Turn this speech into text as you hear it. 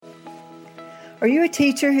Are you a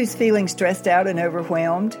teacher who's feeling stressed out and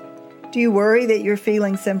overwhelmed? Do you worry that you're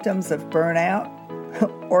feeling symptoms of burnout?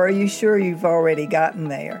 Or are you sure you've already gotten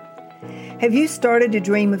there? Have you started to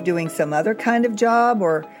dream of doing some other kind of job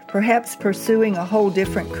or perhaps pursuing a whole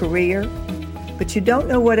different career? But you don't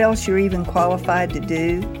know what else you're even qualified to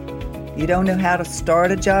do? You don't know how to start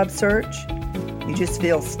a job search? You just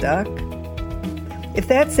feel stuck? If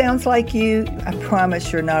that sounds like you, I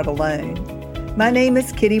promise you're not alone. My name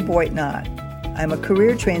is Kitty Boitnott. I'm a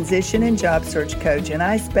career transition and job search coach, and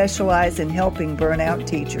I specialize in helping burnout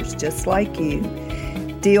teachers just like you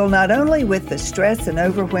deal not only with the stress and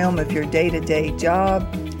overwhelm of your day-to-day job,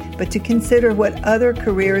 but to consider what other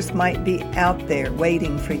careers might be out there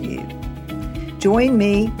waiting for you. Join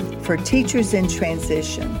me for Teachers in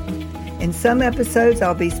Transition. In some episodes,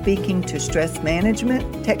 I'll be speaking to stress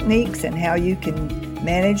management techniques and how you can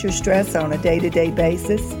manage your stress on a day-to-day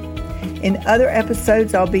basis. In other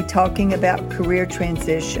episodes, I'll be talking about career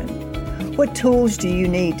transition. What tools do you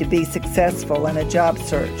need to be successful in a job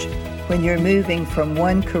search when you're moving from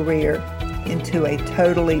one career into a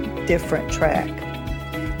totally different track?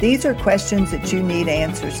 These are questions that you need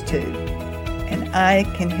answers to, and I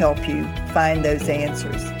can help you find those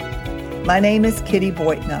answers. My name is Kitty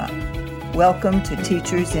Boitnott. Welcome to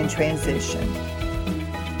Teachers in Transition.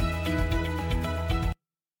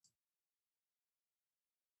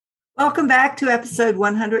 Welcome back to episode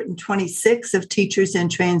 126 of Teachers in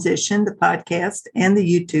Transition, the podcast and the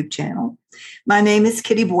YouTube channel. My name is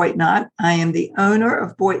Kitty Boitnott. I am the owner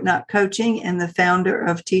of Boitnott Coaching and the founder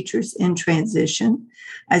of Teachers in Transition.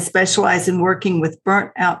 I specialize in working with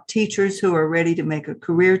burnt out teachers who are ready to make a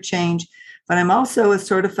career change, but I'm also a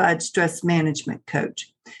certified stress management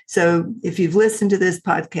coach. So if you've listened to this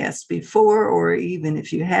podcast before, or even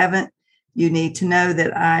if you haven't, you need to know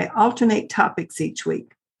that I alternate topics each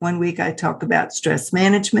week. One week I talk about stress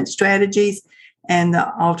management strategies, and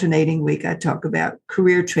the alternating week I talk about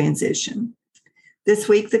career transition. This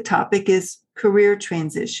week the topic is career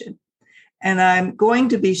transition. And I'm going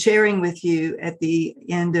to be sharing with you at the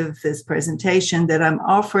end of this presentation that I'm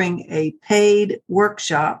offering a paid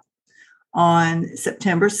workshop on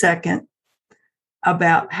September 2nd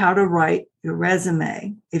about how to write your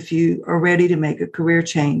resume if you are ready to make a career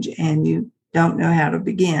change and you don't know how to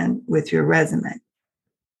begin with your resume.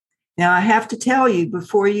 Now, I have to tell you,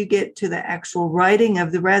 before you get to the actual writing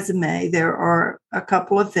of the resume, there are a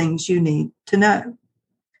couple of things you need to know.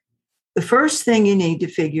 The first thing you need to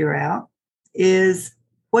figure out is,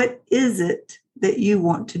 what is it that you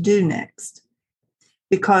want to do next?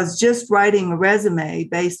 Because just writing a resume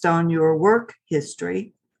based on your work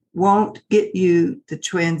history won't get you the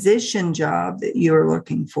transition job that you're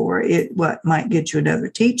looking for. It might get you another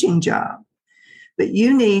teaching job. But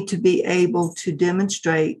you need to be able to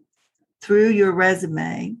demonstrate through your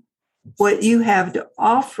resume what you have to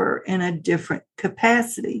offer in a different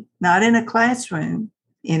capacity, not in a classroom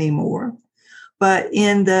anymore, but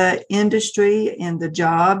in the industry, in the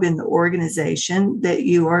job, in the organization that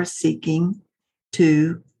you are seeking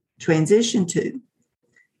to transition to.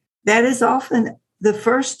 That is often the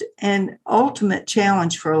first and ultimate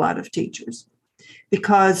challenge for a lot of teachers,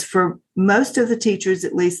 because for most of the teachers,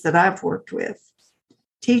 at least that I've worked with,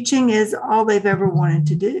 teaching is all they've ever wanted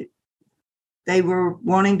to do. They were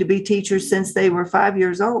wanting to be teachers since they were 5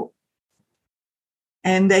 years old.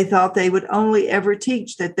 And they thought they would only ever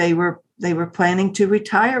teach, that they were planning to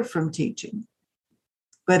retire from teaching.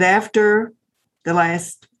 But after the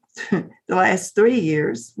last 3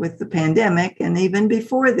 years with the pandemic, and even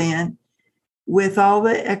before then, with all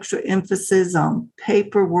the extra emphasis on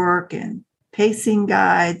paperwork and pacing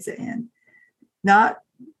guides and not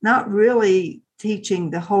really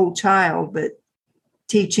teaching the whole child, but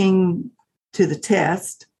teaching to the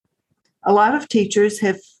test, a lot of teachers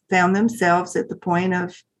have found themselves at the point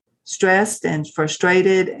of stressed and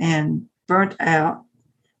frustrated and burnt out,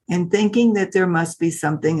 and thinking that there must be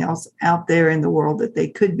something else out there in the world that they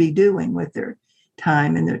could be doing with their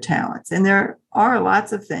time and their talents. And there are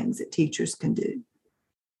lots of things that teachers can do.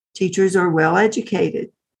 Teachers are well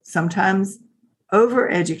educated, sometimes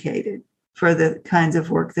overeducated for the kinds of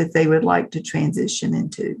work that they would like to transition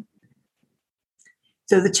into.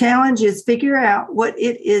 So the challenge is figure out what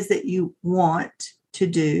it is that you want to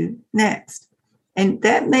do next. And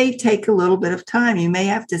that may take a little bit of time. You may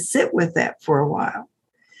have to sit with that for a while.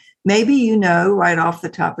 Maybe you know right off the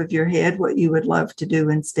top of your head what you would love to do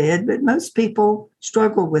instead, but most people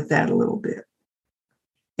struggle with that a little bit.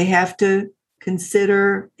 They have to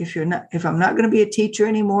consider, if I'm not going to be a teacher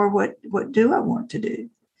anymore, what do I want to do?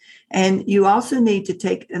 And you also need to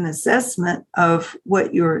take an assessment of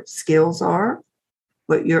what your skills are,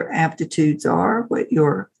 what your aptitudes are, what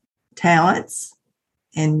your talents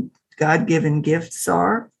and God-given gifts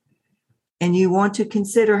are, and you want to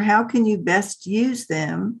consider how can you best use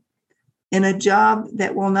them in a job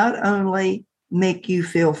that will not only make you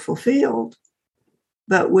feel fulfilled,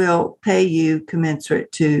 but will pay you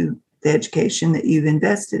commensurate to the education that you've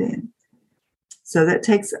invested in. So that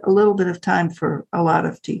takes a little bit of time for a lot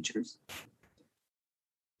of teachers.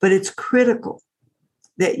 But it's critical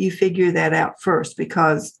that you figure that out first,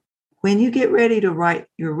 because when you get ready to write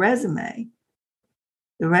your resume,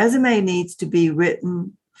 the resume needs to be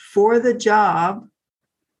written for the job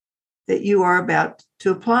that you are about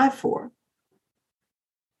to apply for.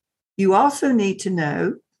 You also need to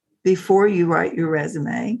know before you write your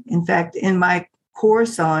resume. In fact, in my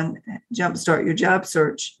course on Jumpstart Your Job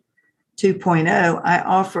Search 2.0, I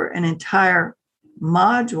offer an entire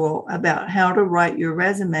module about how to write your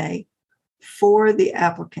resume for the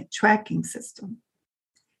applicant tracking system.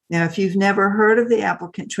 Now, if you've never heard of the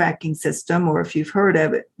applicant tracking system, or if you've heard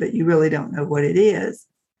of it, but you really don't know what it is,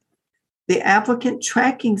 the applicant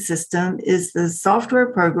tracking system is the software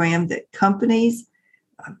program that companies,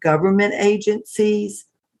 government agencies,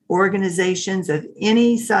 organizations of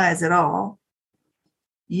any size at all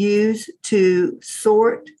use to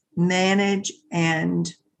sort, manage,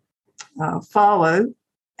 and follow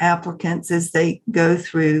applicants as they go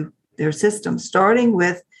through their system, starting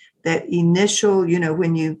with that initial,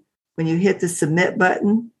 when you hit the submit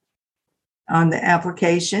button on the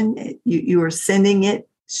application, you are sending it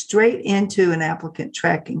straight into an applicant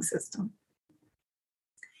tracking system.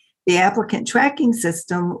 The applicant tracking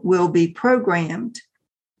system will be programmed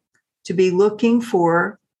to be looking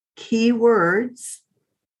for keywords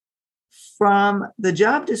from the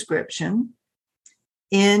job description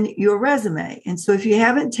in your resume. And so if you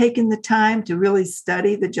haven't taken the time to really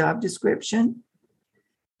study the job description,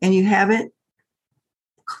 and you haven't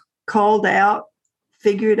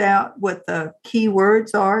figured out what the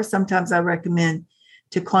keywords are, sometimes I recommend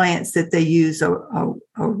to clients that they use a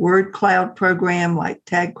word cloud program like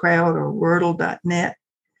TagCrowd or Wordle.net.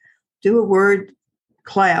 Do a word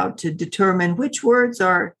cloud to determine which words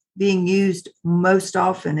are being used most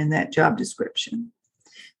often in that job description,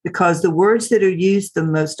 because the words that are used the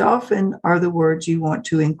most often are the words you want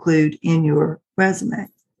to include in your resume.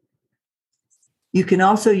 You can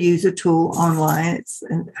also use a tool online.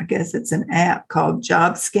 I guess it's an app called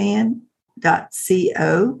jobscan.co.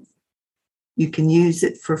 You can use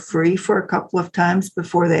it for free for a couple of times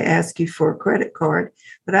before they ask you for a credit card.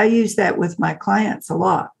 But I use that with my clients a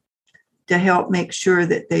lot to help make sure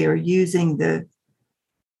that they are using the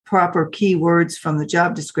proper keywords from the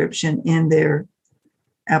job description in their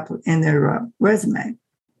resume.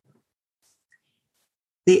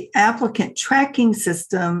 The applicant tracking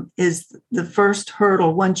system is the first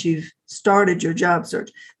hurdle once you've started your job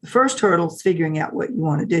search. The first hurdle is figuring out what you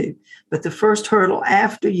want to do. But the first hurdle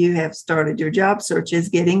after you have started your job search is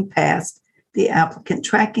getting past the applicant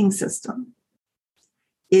tracking system.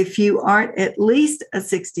 If you aren't at least a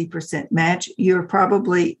 60% match, you're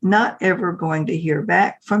probably not ever going to hear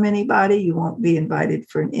back from anybody. You won't be invited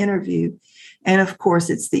for an interview. And of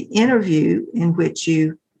course, it's the interview in which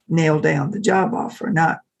you nail down the job offer,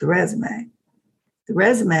 not the resume. The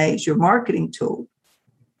resume is your marketing tool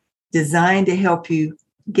designed to help you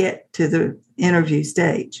get to the interview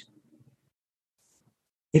stage.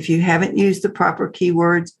 If you haven't used the proper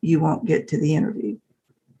keywords, you won't get to the interview.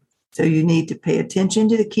 So you need to pay attention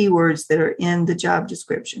to the keywords that are in the job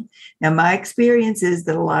description. Now, my experience is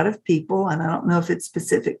that a lot of people, and I don't know if it's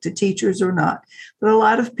specific to teachers or not, but a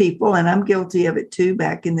lot of people, and I'm guilty of it too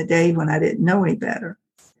back in the day when I didn't know any better,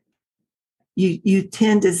 you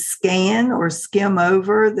tend to scan or skim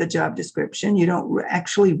over the job description. You don't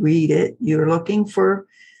actually read it. You're looking for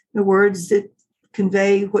the words that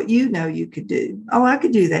convey what you know you could do. Oh, I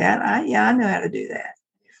could do that. I know how to do that.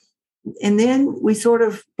 And then we sort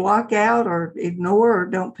of block out or ignore or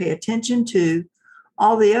don't pay attention to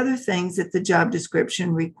all the other things that the job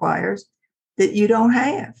description requires that you don't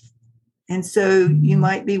have. And so you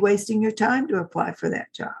might be wasting your time to apply for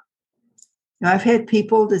that job. Now, I've had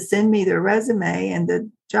people to send me their resume and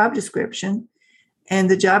the job description, and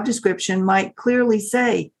the job description might clearly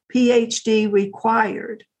say PhD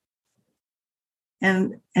required.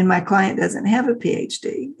 And my client doesn't have a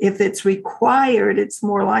PhD. If it's required, it's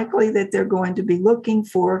more likely that they're going to be looking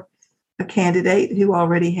for a candidate who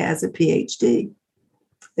already has a PhD.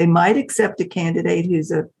 They might accept a candidate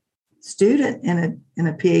who's a student in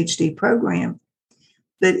a PhD program.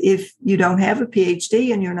 But if you don't have a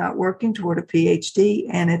PhD and you're not working toward a PhD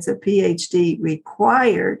and it's a PhD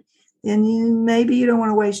required, then maybe you don't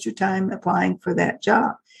want to waste your time applying for that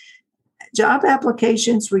job. Job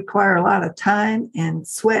applications require a lot of time and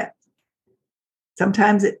sweat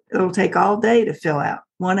Sometimes it'll take all day to fill out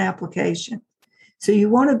one application. So you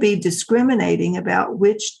want to be discriminating about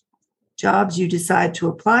which jobs you decide to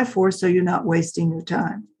apply for so you're not wasting your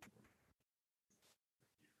time.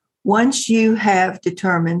 Once you have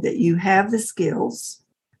determined that you have the skills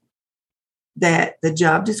that the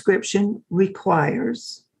job description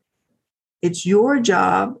requires, it's your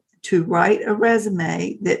job to write a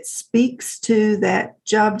resume that speaks to that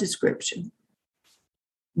job description.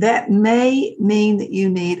 That may mean that you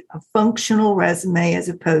need a functional resume as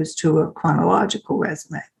opposed to a chronological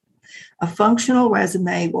resume. A functional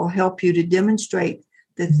resume will help you to demonstrate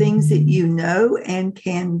the things that you know and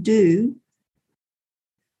can do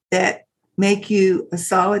that make you a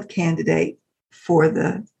solid candidate for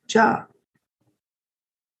the job.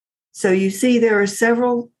 So you see, there are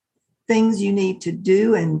several things you need to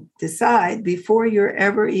do and decide before you're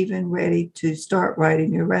ever even ready to start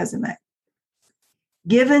writing your resume.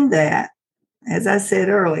 Given that, as I said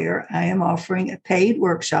earlier, I am offering a paid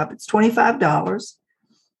workshop. It's $25.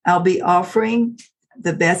 I'll be offering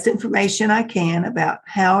the best information I can about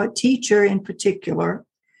how a teacher in particular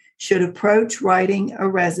should approach writing a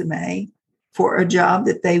resume for a job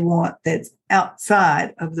that they want that's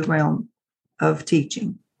outside of the realm of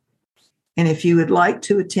teaching. And if you would like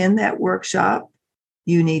to attend that workshop,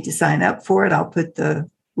 you need to sign up for it. I'll put the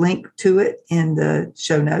link to it in the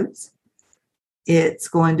show notes. It's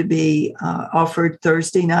going to be offered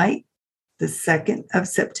Thursday night, the 2nd of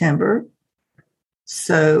September.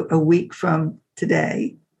 So a week from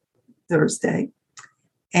today, Thursday.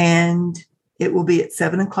 And it will be at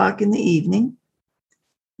 7 o'clock in the evening.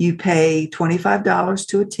 You pay $25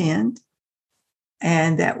 to attend.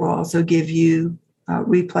 And that will also give you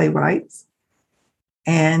replay rights.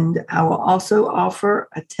 And I will also offer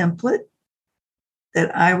a template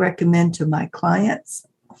that I recommend to my clients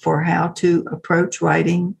for how to approach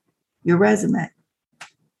writing your resume.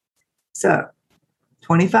 So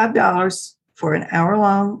 $25 for an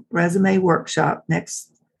hour-long resume workshop next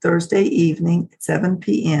Thursday evening at 7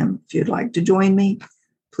 p.m. If you'd like to join me,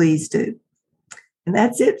 please do. And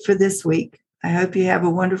that's it for this week. I hope you have a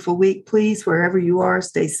wonderful week. Please, wherever you are,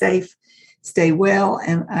 stay safe, stay well,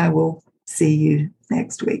 and I will see you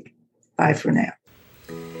next week. Bye for now.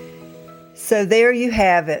 So there you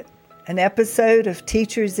have it, an episode of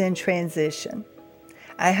Teachers in Transition.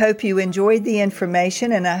 I hope you enjoyed the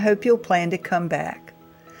information, and I hope you'll plan to come back.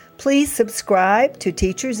 Please subscribe to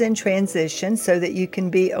Teachers in Transition so that you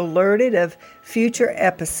can be alerted of future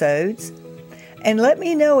episodes. And let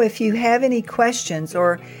me know if you have any questions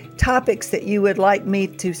or topics that you would like me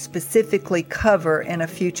to specifically cover in a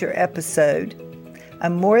future episode.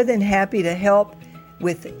 I'm more than happy to help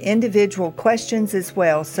with individual questions as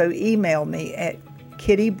well, so email me at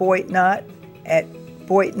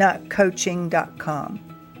kittyboitnott@boitnottcoaching.com.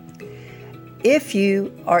 If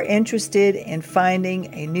you are interested in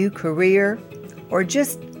finding a new career or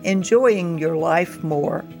just enjoying your life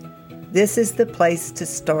more, this is the place to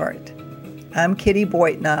start. I'm Kitty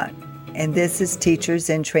Boitnott, and this is Teachers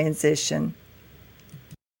in Transition.